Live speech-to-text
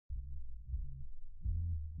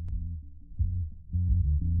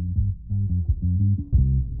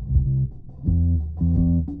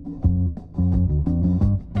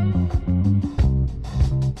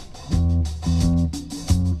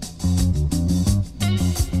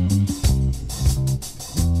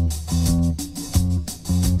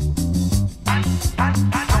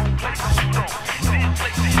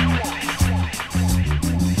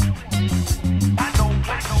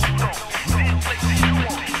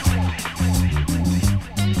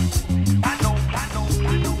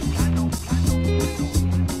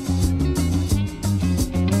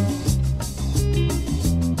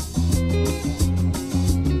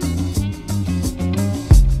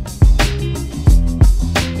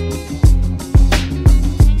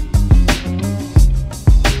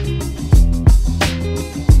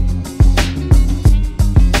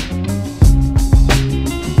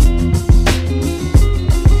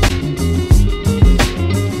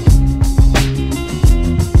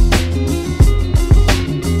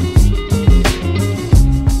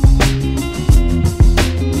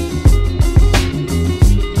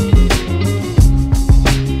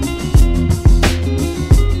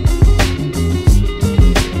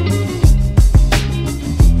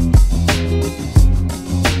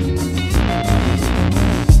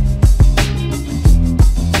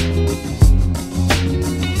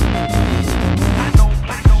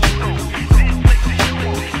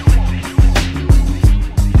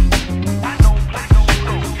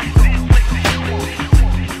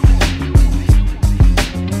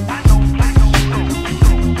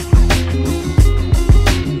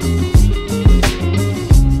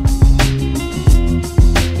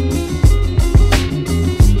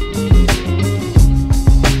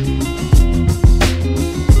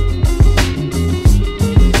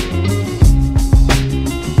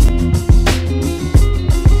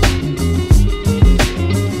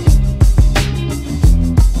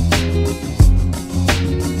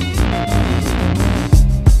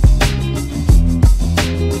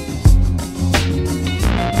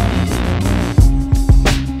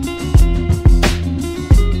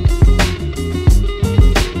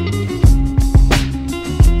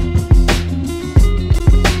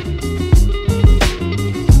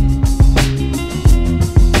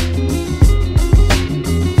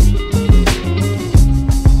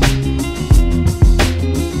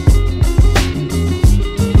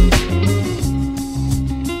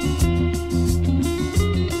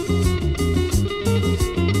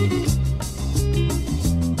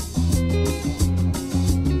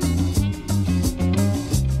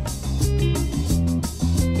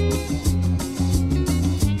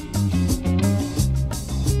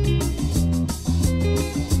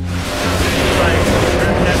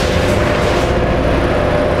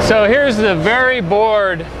So here's the very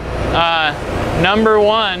board number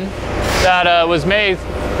one that was made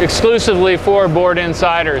exclusively for board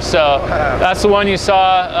insiders. So that's the one you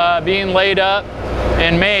saw being laid up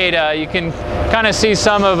and made. You can kind of see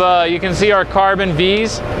some of, you can see our carbon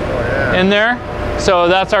V's in there. So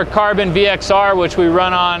that's our carbon VXR, which we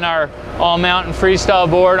run on our all mountain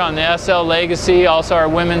freestyle board on the SL Legacy, also our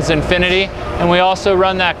women's Infinity. And we also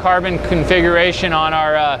run that carbon configuration on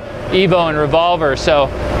our Evo and Revolver. So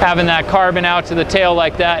having that carbon out to the tail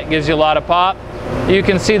like that gives you a lot of pop. You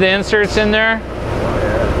can see the inserts in there,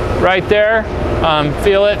 right there.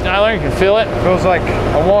 Feel it, Tyler, you can feel it. Feels like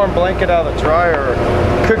a warm blanket out of the dryer or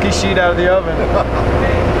a cookie sheet out of the oven.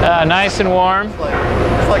 Nice and warm.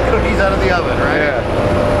 It's like cookies out of the oven, right?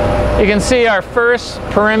 Yeah. You can see our first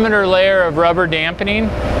perimeter layer of rubber dampening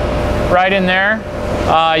right in there.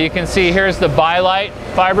 You can see here's the bi-light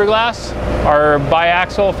fiberglass, or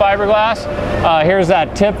biaxial fiberglass. Here's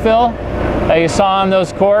that tip fill that you saw on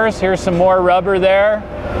those cores. Here's some more rubber there.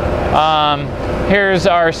 Here's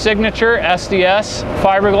our signature SDS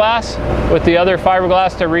fiberglass with the other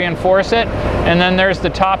fiberglass to reinforce it. And then there's the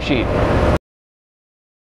top sheet.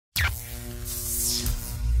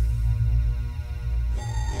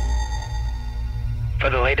 For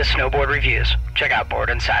the latest snowboard reviews, check out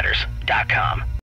boardinsiders.com.